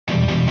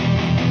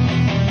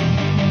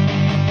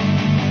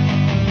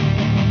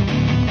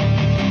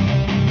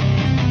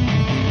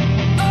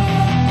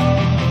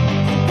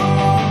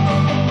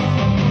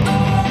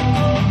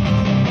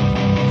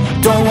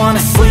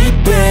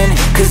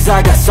cause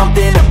I got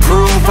something to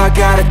prove. I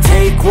gotta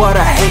take what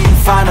I hate and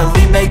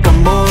finally make a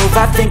move.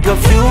 I think of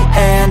you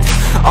and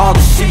all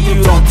the shit you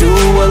don't do.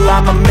 Well,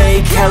 I'ma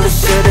make hella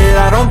sure that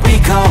I don't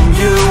become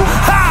you.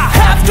 I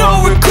have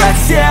no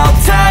regrets, yeah, I'll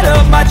tie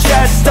up my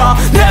chest. I'll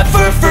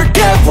never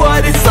forget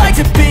what it's like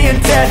to be in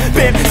debt.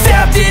 Been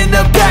stabbed in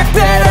the back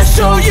bed, I'll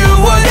show you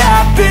what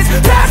happens.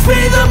 Pass me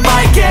the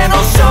mic and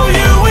I'll show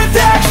you with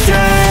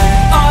action.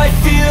 I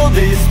feel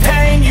this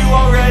pain, you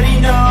already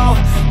know.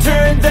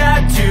 Turn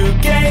that to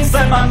gains,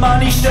 let my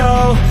money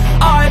show.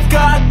 I've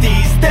got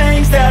these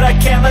things that I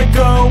can't let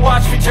go.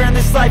 Watch me turn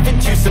this life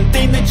into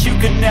something that you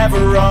could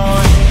never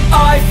own.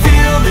 I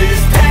feel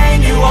this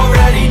pain, you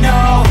already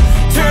know.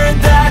 Turn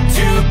that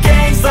to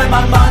gains, let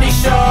my money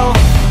show.